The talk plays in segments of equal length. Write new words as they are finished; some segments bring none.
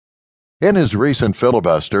In his recent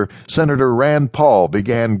filibuster, Senator Rand Paul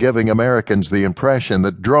began giving Americans the impression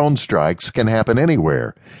that drone strikes can happen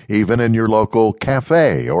anywhere, even in your local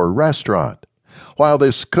cafe or restaurant. While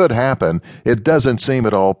this could happen, it doesn't seem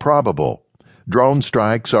at all probable. Drone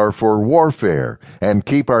strikes are for warfare and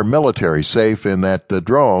keep our military safe in that the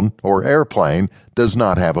drone, or airplane, does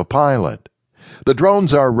not have a pilot. The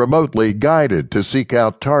drones are remotely guided to seek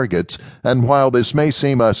out targets, and while this may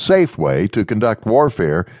seem a safe way to conduct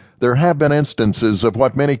warfare, there have been instances of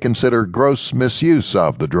what many consider gross misuse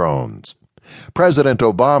of the drones. President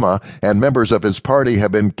Obama and members of his party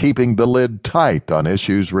have been keeping the lid tight on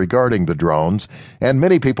issues regarding the drones, and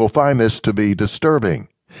many people find this to be disturbing.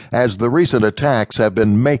 As the recent attacks have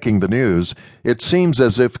been making the news, it seems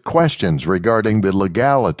as if questions regarding the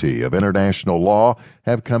legality of international law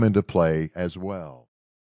have come into play as well.